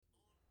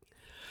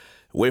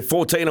We're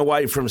 14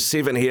 away from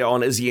 7 here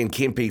on Izzy and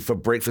Kempy for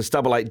breakfast.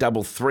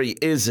 8833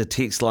 is a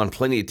text line.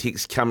 Plenty of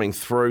texts coming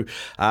through.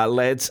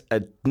 Lads,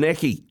 a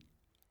knacky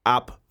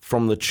up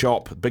from the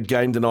chop. Big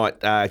game tonight.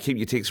 Keep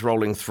your texts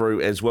rolling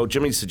through as well.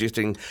 Jimmy's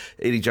suggesting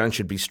Eddie Jones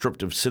should be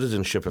stripped of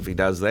citizenship if he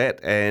does that.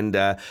 And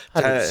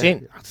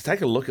 100%.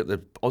 take a look at the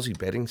Aussie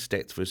batting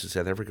stats versus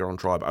South Africa on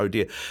Tribe. Oh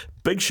dear.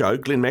 Big show.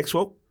 Glenn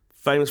Maxwell,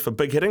 famous for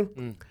big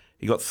hitting.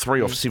 He got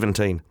 3 off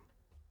 17.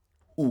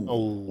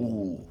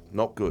 Ooh,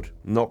 not good.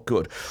 Not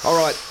good. All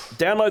right,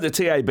 download the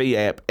TAB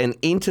app and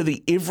enter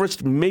the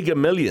Everest Mega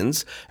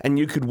Millions, and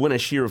you could win a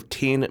share of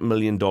 $10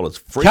 million.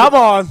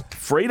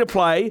 Free to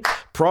play.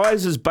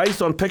 Prize is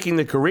based on picking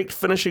the correct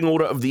finishing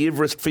order of the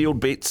Everest Field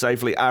Bet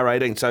Safely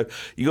R18. So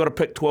you got to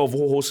pick 12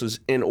 horses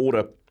in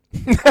order.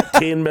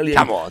 10 million.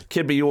 Come on.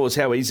 Could be yours.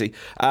 How easy.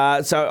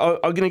 So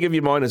I'm going to give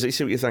you mine, Izzy.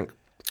 See what you think.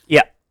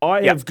 Yeah.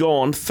 I have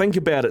gone, think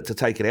about it to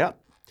take it out.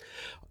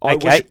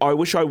 I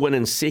wish I win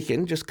in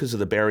second just because of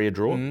the barrier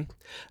draw.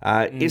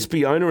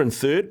 Espiona in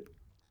third.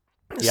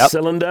 Yep.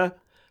 Cylinder,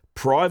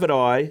 Private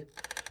Eye,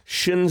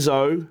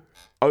 Shinzo,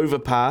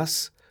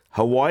 Overpass,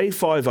 Hawaii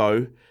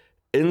 5-0,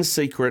 In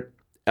Secret,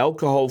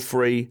 Alcohol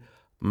Free,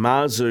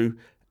 Mazu,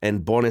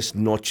 and Buenos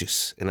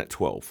Noches in at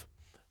 12.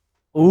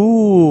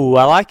 Ooh,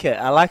 I like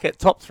it.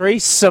 Top 3,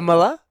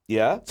 similar.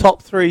 Yeah.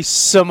 Top 3,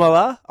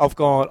 similar. I've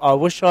gone, I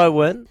wish I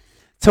win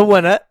to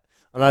win it.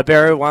 I know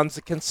barrier one's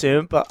a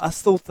concern, but I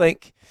still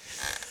think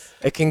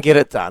it can get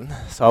it done.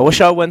 So I wish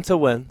I win to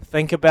win.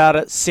 Think about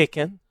it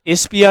second.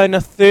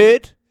 Espiona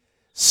third.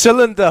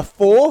 Cylinder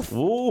fourth.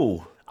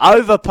 Ooh.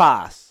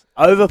 Overpass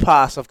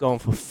I've gone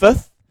for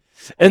fifth.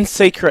 In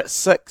Secret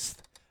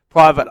sixth.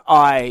 Private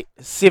Eye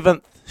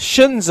seventh.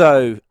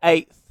 Shinzo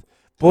eighth.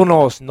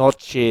 Buenos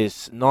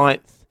Noches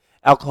ninth.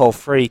 Alcohol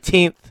Free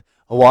 10th.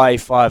 Hawaii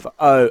 5-0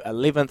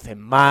 11th.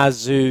 And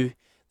Mazu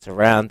to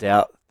round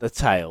out the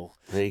tail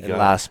in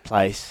last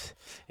place.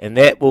 And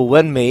that will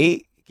win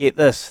me, get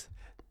this,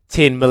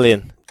 $10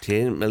 million.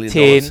 $10 million.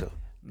 $10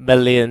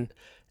 million.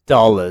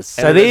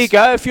 So there you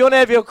go. If you want to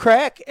have your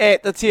crack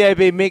at the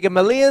TAB Mega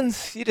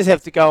Millions, you just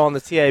have to go on the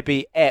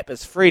TAB app.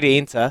 It's free to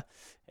enter,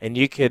 and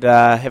you could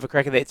have a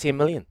crack at that $10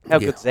 million. How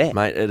good's that?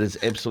 Mate, it is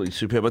absolutely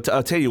superb. But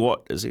I'll tell you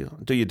what, Izzy,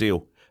 do your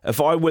deal. If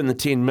I win the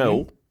 10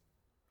 mil,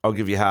 I'll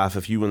give you half.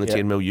 If you win the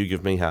 10 mil, you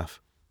give me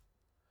half.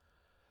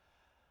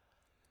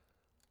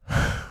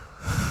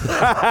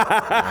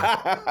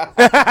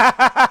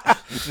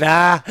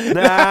 Nah,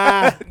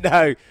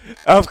 no.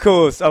 Of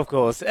course.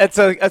 It's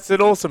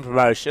an awesome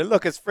promotion.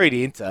 Look, it's free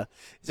to enter.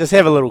 Just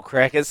have a little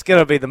crack. It's going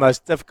to be the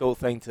most difficult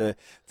thing to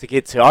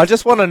get to. I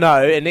just want to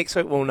know, and next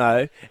week we'll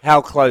know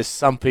how close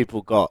some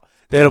people got.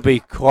 That'll be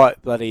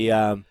quite bloody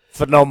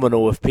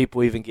phenomenal if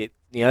people even get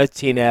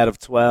 10 out of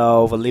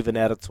 12, 11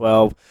 out of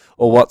 12,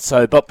 or what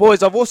so. But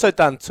boys, I've also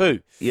done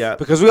 2. Yeah.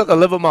 Because we got the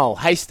Livermore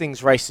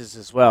Hastings races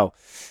as well.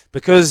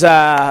 Because,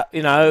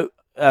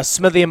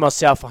 Smithy and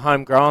myself are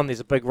homegrown. There's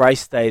a big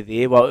race day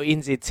there. Well,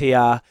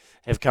 NZTR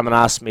have come and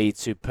asked me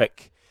to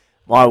pick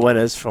my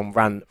winners from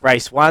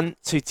race 1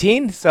 to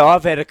 10. So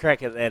I've had a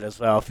crack at that as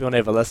well, if you want to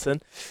have a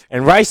listen.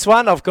 In race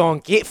 1, I've gone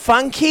Get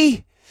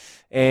Funky.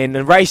 And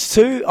in race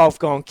 2, I've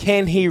gone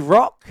Can He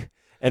Rock.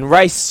 In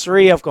race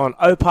 3, I've gone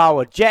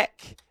Opawa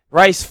Jack.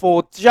 Race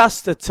 4,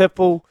 Just a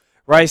Tipple.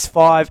 Race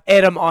 5,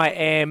 Adam I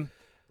Am.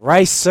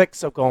 Race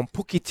 6, I've gone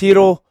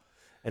Pukitiro.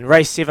 In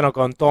race 7, I've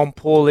gone Don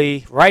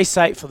Paulie. Race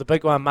 8 for the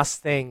big one,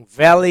 Mustang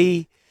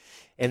Valley.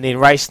 And then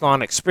race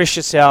 9, Express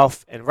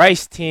Yourself. And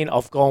race 10,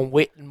 I've gone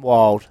Wet and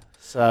Wild.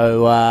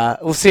 So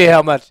we'll see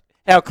how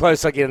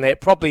close I get in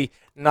that. Probably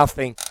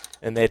nothing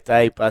in that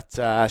day, but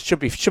should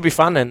be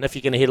fun. And if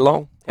you're going to head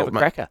along, have a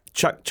cracker.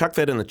 Chuck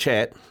that in the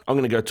chat. I'm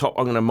going to go top.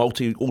 I'm going to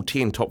multi all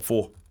 10 top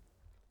 4.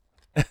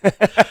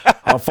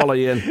 I'll follow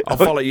you in. All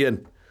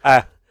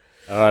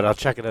right, I'll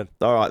chuck it in.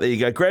 All right, there you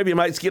go. Grab your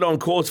mates, get on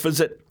course,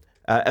 visit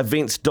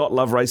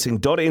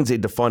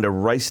events.loveracing.nz to find a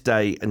race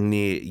day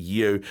near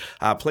you.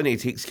 Plenty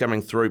of texts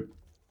coming through.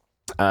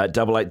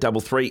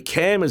 8833.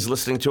 Cam is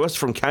listening to us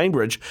from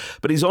Cambridge,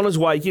 but he's on his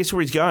way. Guess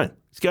where he's going?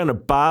 He's going to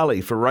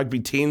Bali for Rugby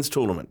 10s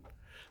tournament.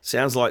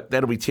 Sounds like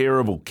that'll be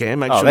terrible, Cam.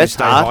 Make sure you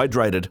stay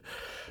hydrated.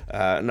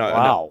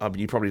 No,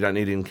 you probably don't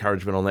need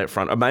encouragement on that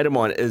front. A mate of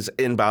mine is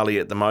in Bali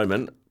at the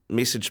moment.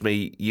 Messaged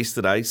me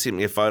yesterday, sent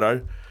me a photo.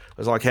 I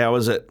was like, how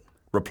is it?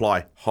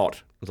 Reply, hot.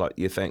 I was like,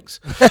 yeah, thanks.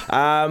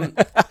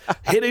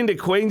 Heading to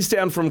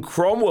Queenstown from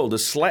Cromwell to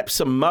slap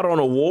some mud on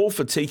a wall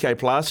for TK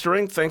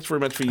Plastering. Thanks very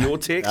much for your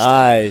text.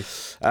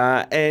 Nice.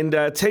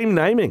 And team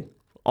naming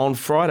on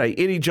Friday.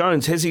 Eddie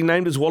Jones, has he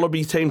named his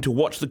Wallaby team to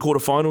watch the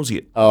quarterfinals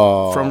yet?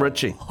 Oh. From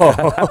Richie.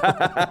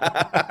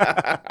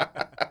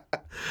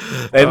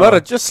 They might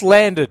have just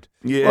landed.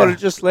 Yeah. Might have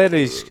just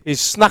landed. He's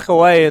snuck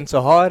away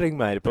into hiding,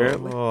 mate,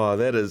 apparently. Oh,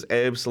 that is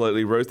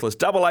absolutely ruthless.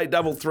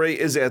 8833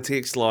 is our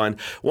text line.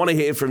 Want to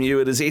hear from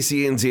you. It is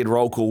SENZ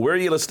Roll Call. Where are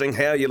you listening?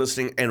 How are you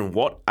listening? And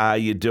what are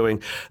you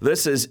doing?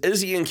 This is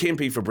Izzy and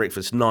Kempy for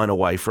breakfast, 9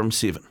 away from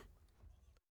 7.